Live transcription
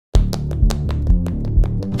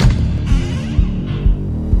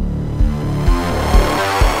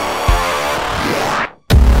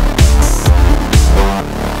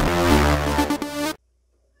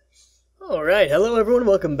Alright, hello everyone,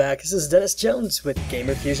 welcome back. This is Dennis Jones with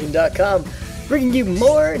GamerFusion.com, bringing you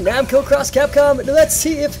more Namco X Capcom. Let's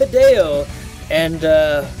see if Hideo and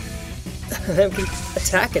can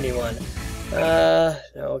attack anyone.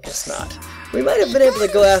 No, guess not. We might have been able to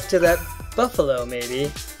go after that buffalo,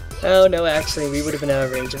 maybe. Oh no, actually, we would have been out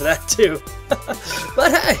of range of that too.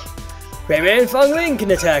 But hey, Ray and Fong Ling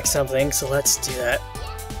can attack something, so let's do that.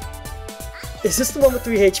 Is this the one with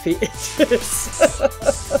 3 HP? It is.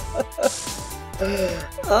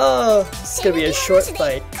 Oh, this is gonna be a short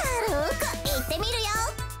fight.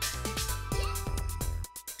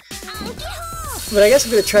 But I guess I'm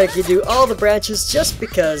gonna try to do all the branches just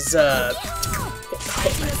because I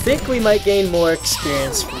think we might gain more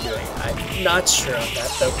experience from doing it. I'm not sure on that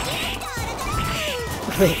though.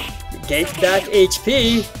 We gained back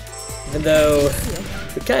HP, even though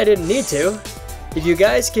we kinda didn't need to. If you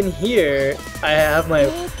guys can hear, I have my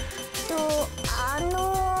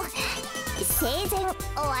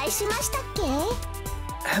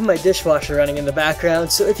dishwasher running in the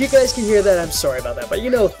background, so if you guys can hear that, I'm sorry about that. But you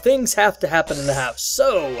know, things have to happen in the house,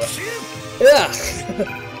 so yeah.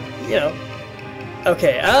 You know.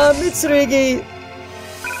 Okay, Mitsurugi.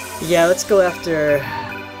 Yeah, let's go after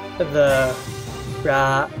the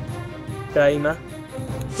Raima. I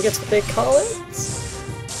think that's what they call it.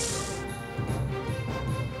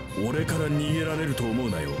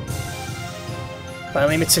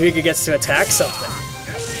 Finally, Mitsurugi gets to attack something.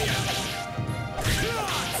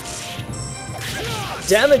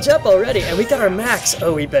 Damage up already, and we got our max.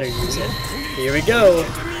 Oh, we better use it. Here we go.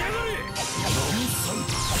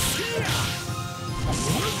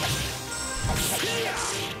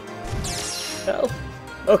 Oh,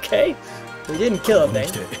 okay. We didn't kill a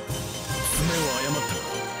thing.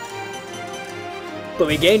 But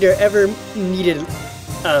we gained our ever needed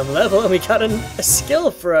level, and we got a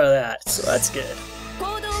skill for that, so that's good.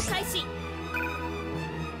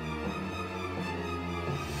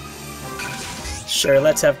 Sure,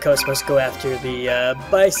 let's have Cosmos go after the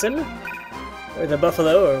bison, or the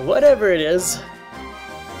buffalo, or whatever it is.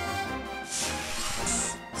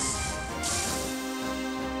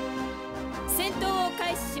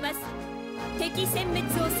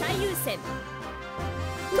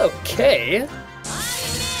 Okay.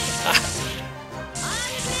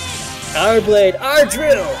 Our blade, our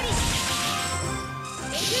drill!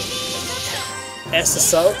 S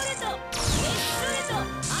assault.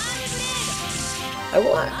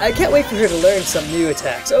 I can't wait for her to learn some new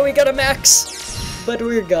attacks. Oh, we got a max! But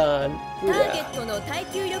we're gone. We're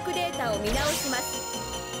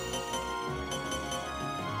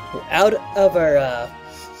out of our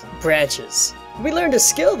branches. We learned a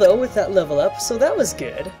skill though with that level up, so that was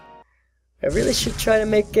good. I really should try to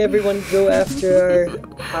make everyone go after our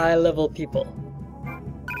high level people.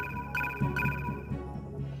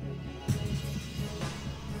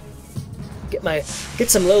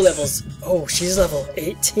 Get some low levels. Oh, she's level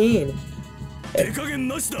 18.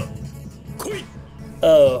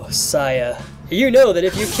 Oh, Saya. You know that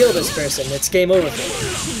if you kill this person, it's game over for you.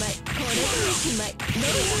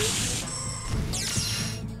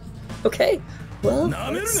 Okay, well,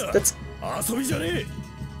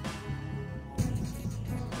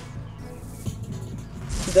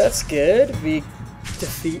 that's good. We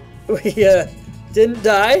didn't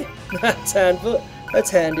die. That's handful.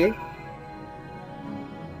 That's handy.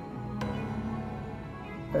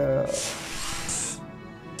 Oh,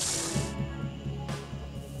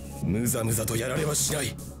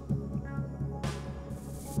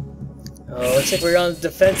 looks like we're on the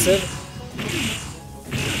defensive.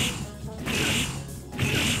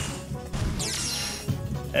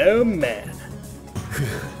 Oh man.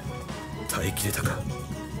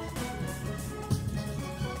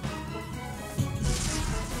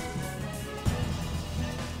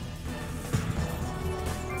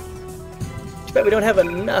 Too bad we don't have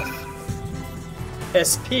enough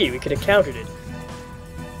SP. We could have countered it.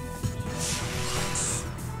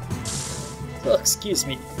 Oh, excuse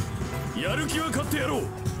me.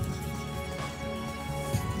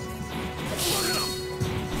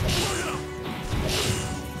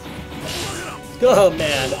 Oh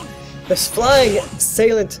man, this flying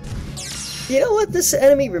assailant. You know what this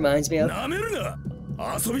enemy reminds me of?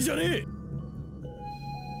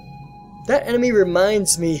 That enemy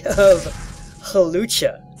reminds me of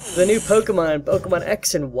Halucha, the new Pokemon, Pokemon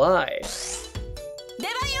X and Y. Its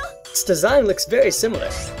design looks very similar.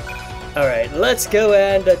 Alright, let's go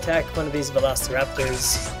and attack one of these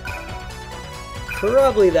Velociraptors.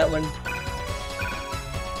 Probably that one.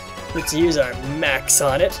 Let's use our max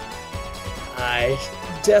on it. I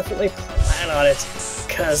definitely plan on it,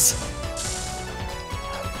 because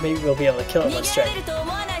maybe we'll be able to kill him on strike.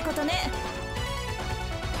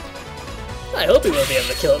 I hope he will be able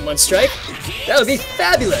to kill it in one strike. That would be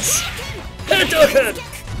fabulous! Hadouken!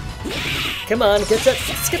 Come on,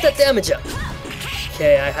 let's get that damage up.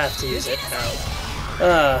 Okay, I have to use it.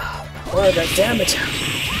 Well, I got damage up.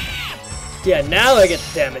 Yeah, now I get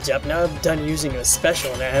the damage up. Now I'm done using a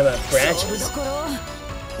special and I have branches.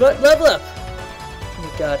 But level up! We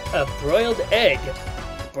got a broiled egg.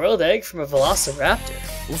 Broiled egg from a velociraptor.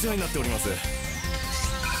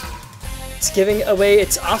 It's giving away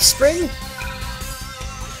its offspring?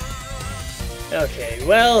 Okay,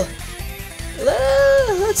 well,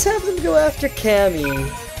 let's have them go after Cammy.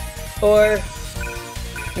 Or,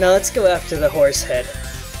 no, let's go after the horse head.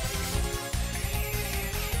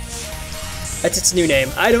 That's its new name.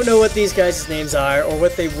 I don't know what these guys' names are or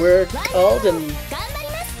what they were called in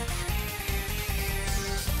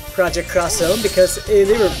Project Cross Zone because they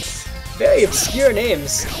were very obscure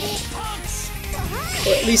names.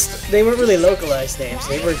 Or at least they weren't really localized names,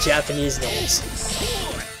 they were Japanese names.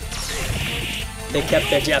 They kept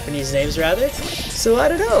their Japanese names rather, so I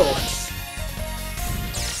don't know.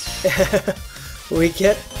 We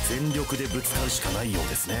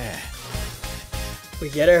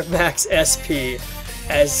get our max SP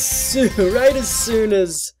right as soon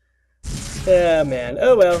as... Ah man,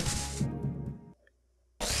 oh well.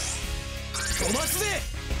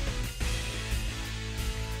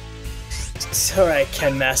 Alright,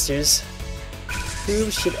 Ken Masters. Who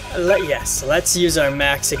should... yes, let's use our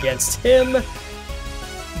max against him.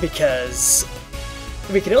 Because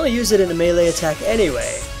we can only use it in a melee attack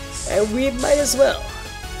anyway. And we might as well.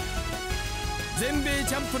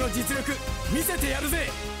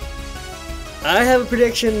 I have a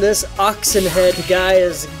prediction this oxen head guy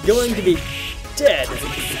is going to be dead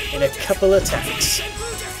in a couple attacks.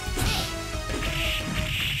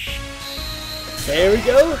 There we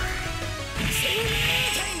go.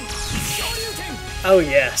 Oh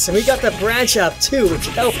yes, and we got the branch up too, which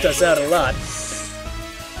helped us out a lot.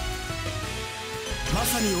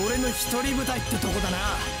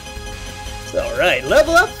 Alright,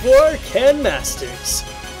 level up for Ken Masters.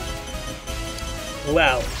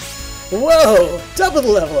 Wow. Whoa! Double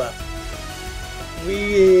the level up!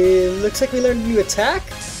 Looks like we learned a new attack?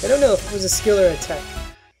 I don't know if it was a skill or attack.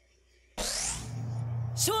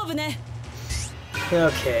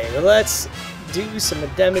 Okay, well, let's do some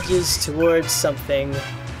damages towards something.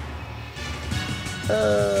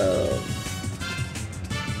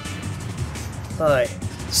 Hi.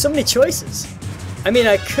 So many choices. I mean,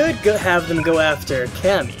 I could have them go after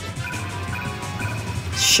Cammy.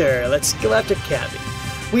 Sure, let's go after Cammy.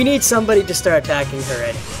 We need somebody to start attacking her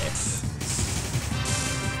anyway.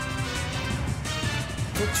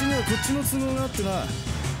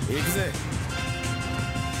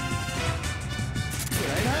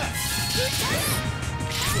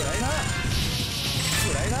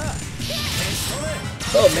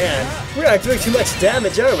 Oh man, we're not doing too much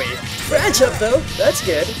damage, are we? Branch up though, that's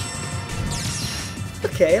good.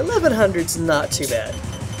 Okay, 1100's not too bad.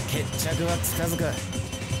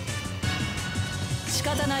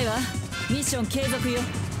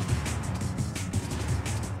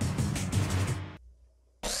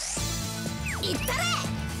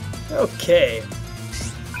 Okay.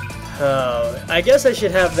 Oh, I guess I should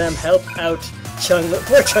have them help out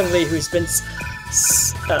poor Chun-Li, who's been,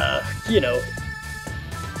 you know,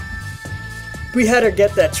 we had her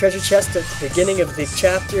get that treasure chest at the beginning of the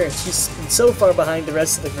chapter, and she's been so far behind the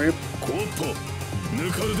rest of the group.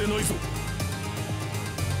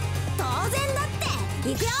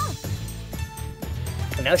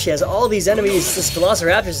 And now she has all these enemies, this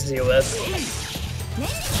Velociraptors to deal with.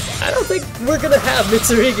 I don't think we're gonna have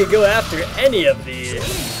Mitsurugi go after any of the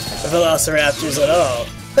Velociraptors at all.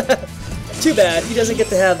 Too bad, he doesn't get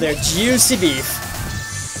to have their juicy beef.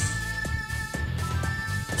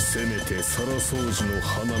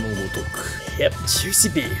 Yep, juicy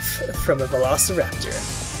beef from a Velociraptor.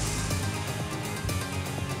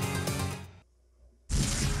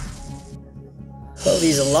 Oh,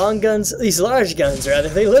 these large guns rather,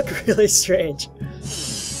 they look really strange.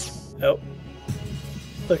 Oh.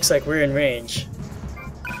 Looks like we're in range.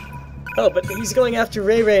 Oh, but he's going after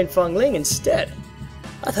Ray Ray and Fong Ling instead.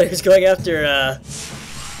 I thought he was going after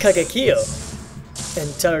Kagekyo and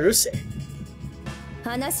Tararuse.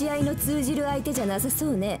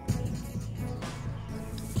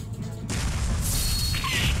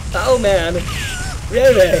 Oh man,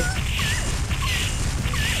 Ray Ray.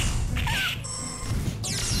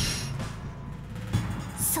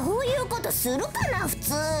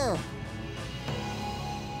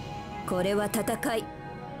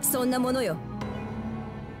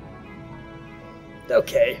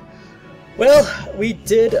 Okay. Well, we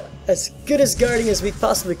did as good as guarding as we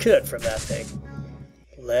possibly could from that thing.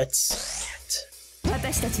 Let's get...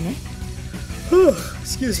 Whew,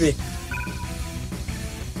 excuse me.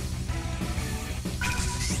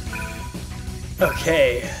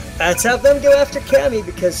 Okay, let's have them go after Cammy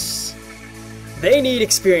because they need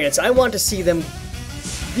experience. I want to see them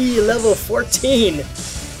be level 14.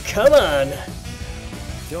 Come on.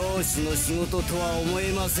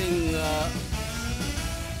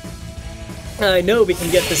 I know we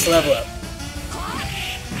can get this level up.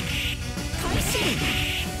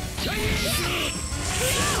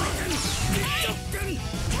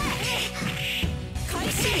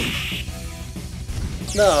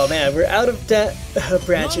 No, man, we're out of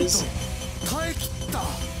branches.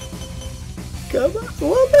 Come on,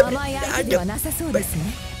 woman!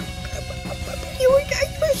 You were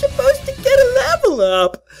supposed to get a level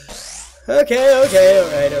up! Okay,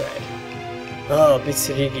 alright. Oh,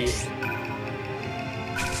 Mitsurigi.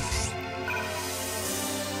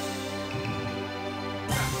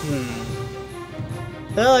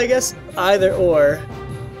 Well, I guess either or.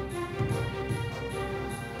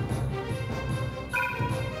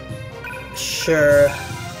 Sure.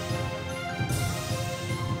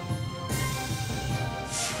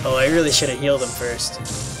 Oh, I really should have healed him first.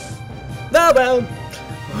 No, well.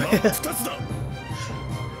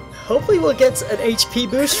 Hopefully we'll get an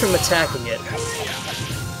HP boost from attacking it.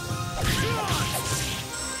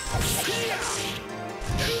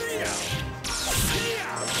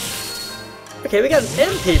 Okay, we got an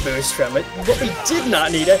MP boost from it. What we did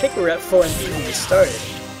not need, I think we were at full MP when we started.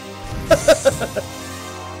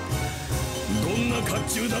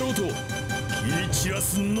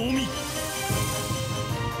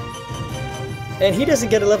 And he doesn't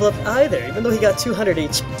get a level up either, even though he got 200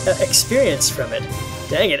 experience from it.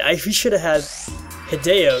 Dang it, we should have had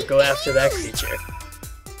Hideo go after that creature.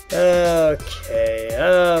 Okay,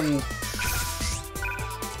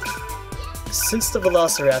 since the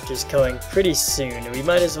Velociraptor's going pretty soon, we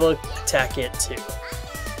might as well attack it too.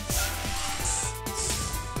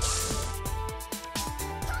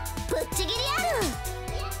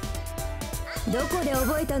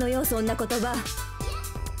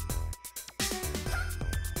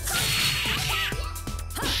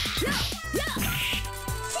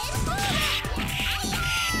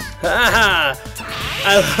 Haha!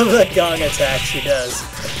 I love the gong attack she does.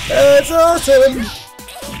 That's awesome!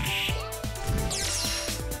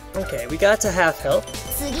 Okay, we got to half health.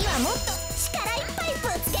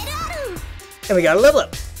 And we got a level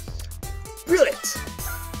up! Brilliant!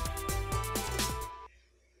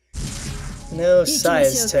 No,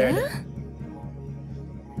 Saya's turn.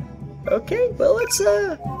 Okay, well let's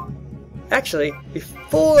actually,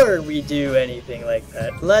 before we do anything like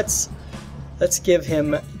that, let's give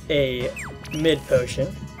him a mid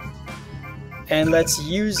potion. And let's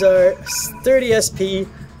use our 30 SP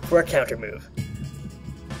for a counter move.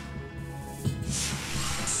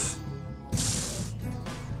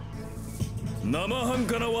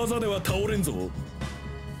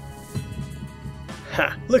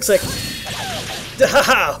 Ha! Looks like...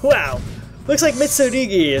 Haha! Wow! Looks like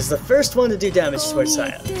Mitsurigi is the first one to do damage towards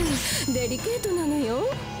Saya.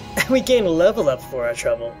 And we gain a level up for our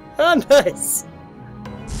trouble. Oh, nice!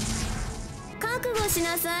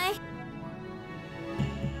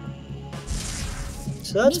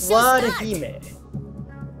 So that's Wadahime.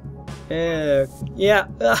 Yeah.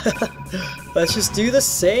 Let's just do the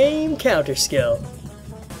same counter skill.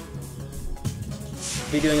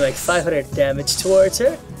 Be doing like 500 damage towards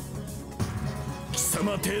her.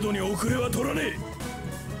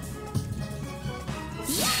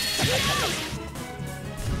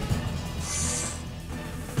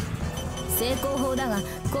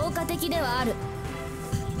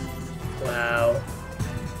 Wow.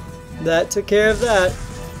 That took care of that.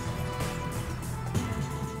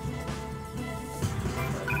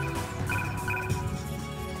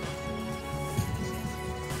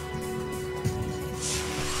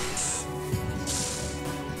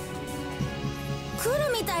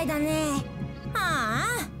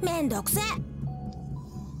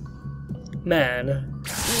 Man,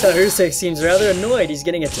 Taruse seems rather annoyed he's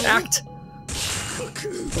getting attacked.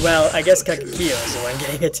 Well, I guess Kagekiyo is the one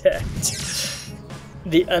getting attacked.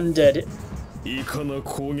 The undead.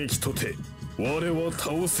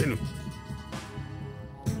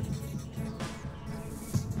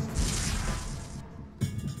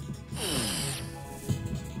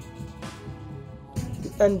 The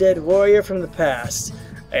undead warrior from the past.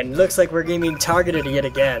 And looks like we're being targeted yet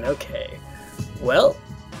again. Okay. Well,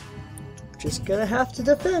 just gonna have to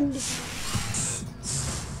defend.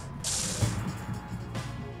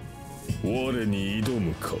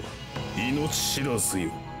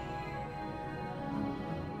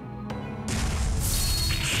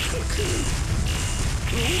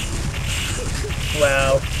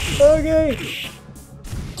 Wow. Okay.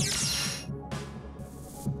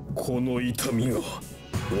 この痛みが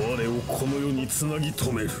我をこの世につなぎ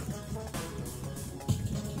止める。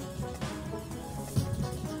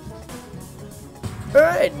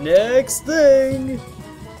Alright, next thing.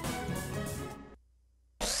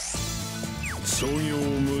 諸行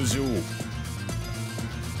無常。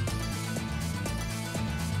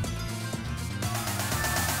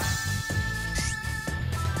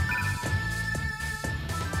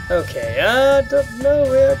 Okay, I don't know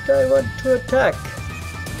where I want to attack.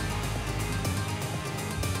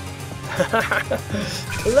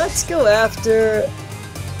 Let's go after...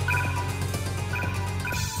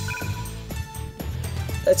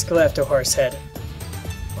 Let's go after Horsehead.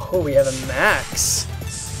 Oh, we have a max.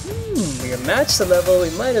 We are matched the level, we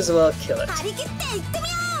might as well kill it.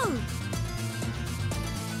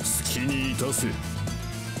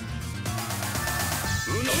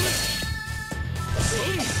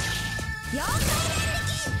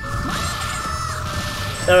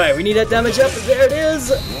 Alright, we need that damage up. There it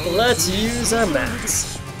is. Let's use our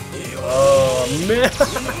max. Oh, man.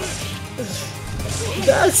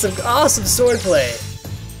 That's some awesome swordplay.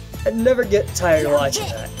 I never get tired of watching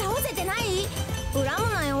that.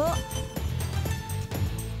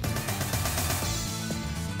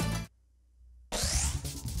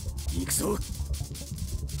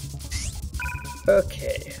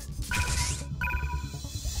 Okay.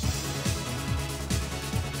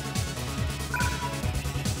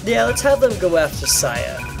 Yeah, let's have them go after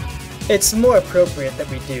Saya. It's more appropriate that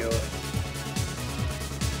we do.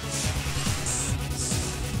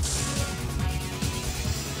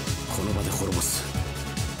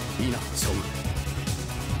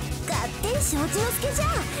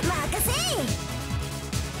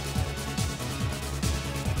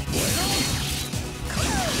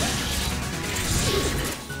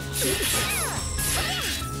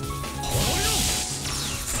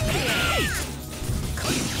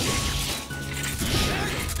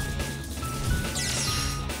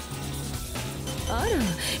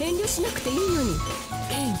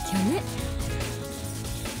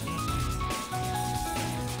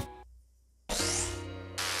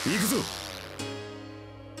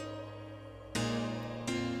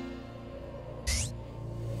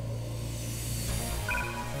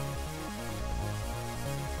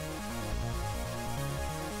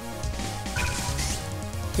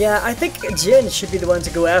 Yeah, I think Jin should be the one to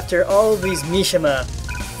go after all of these Mishima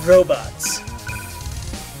robots.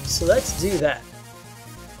 So let's do that.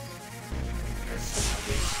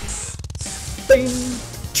 Bing!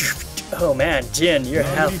 Oh man, Jin, you're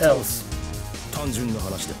half health.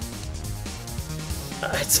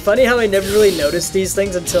 It's funny how I never really notice these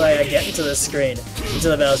things until I get into the screen, into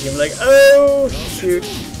the battle screen. I'm like, oh shoot,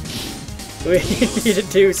 we need to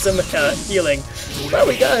do some healing. Well,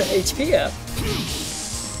 we got an HP up.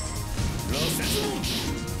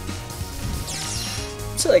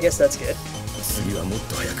 So I guess that's good.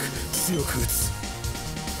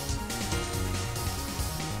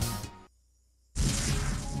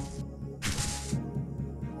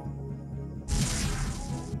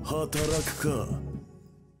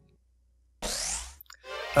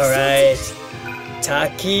 Alright,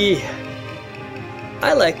 Taki.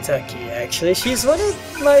 I like Taki actually. She's one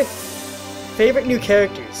of my favorite new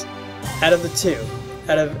characters out of the two.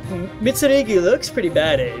 Out of Mitsurugi looks pretty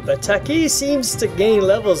bad, but Taki seems to gain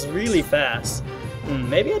levels really fast.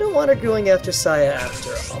 Maybe I don't want her going after Saya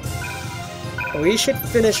after all. We should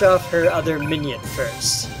finish off her other minion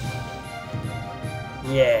first.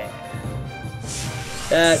 Yeah.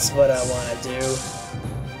 That's what I want to do.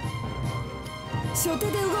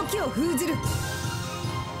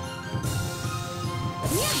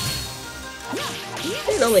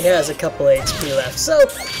 It only has a couple HP left, so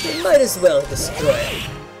we might as well destroy it.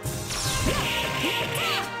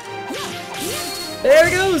 There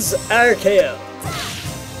it goes! RKO.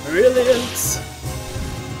 Brilliant.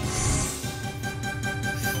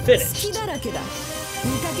 Finished.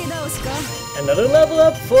 Another level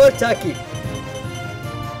up for Taki.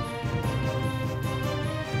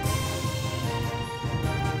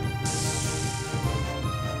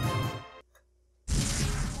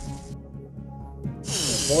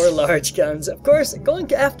 More large guns. Of course,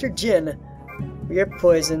 going after Jin. We are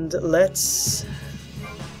poisoned. Let's...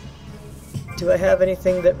 Do I have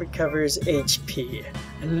anything that recovers HP?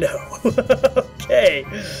 No. Okay.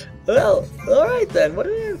 Well, alright then. What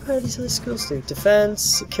do these other skills do?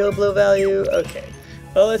 Defense, kill blow value. Okay.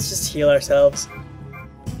 Well, let's just heal ourselves.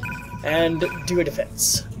 And do a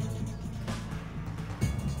defense.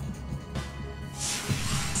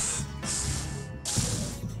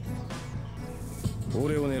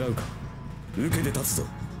 俺を狙うか。受けて立つぞ。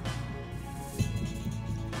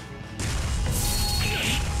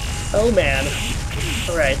 Oh man.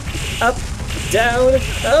 Alright. Up, down,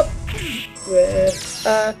 up.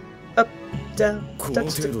 Up, down.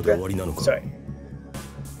 Sorry.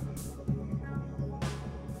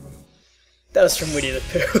 That was from Winnie the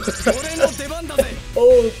Pooh.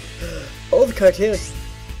 old cartoon.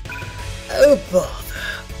 Oh bother.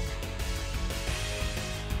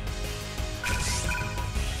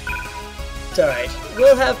 It's alright.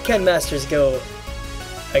 We'll have Ken Masters go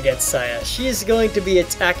against Saya. She's going to be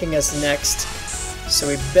attacking us next, so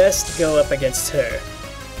we best go up against her.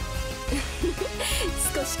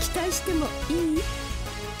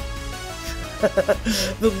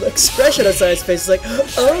 The expression on Saya's face is like,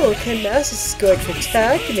 oh, Ken Masters is going to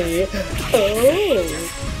attack me. Oh,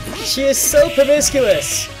 she is so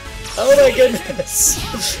promiscuous. Oh my goodness.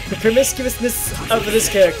 The promiscuousness of this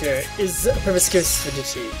character is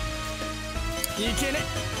promiscuity.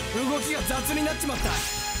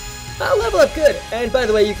 I'll level up good. And by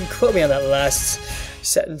the way, you can quote me on that last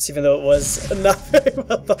sentence, even though it was not very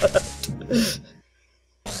well thought out.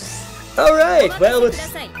 Alright, well,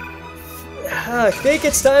 I think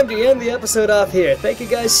it's time to end the episode off here. Thank you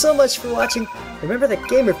guys so much for watching. Remember that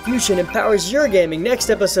Gamer Fusion empowers your gaming. Next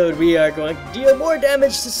episode, we are going to deal more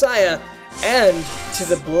damage to Saya and to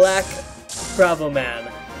the Black Bravo Man.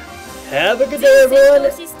 Have a good day, everyone!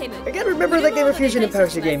 Again, remember that Gamer Fusion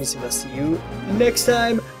empowers your gaming, so we'll see you next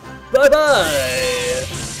time. Bye-bye!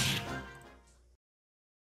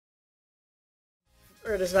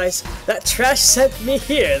 It is nice. That trash sent me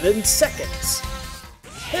here in seconds.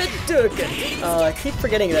 It took it. Oh, I keep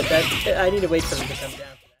forgetting that I need to wait for them to come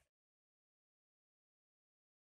down.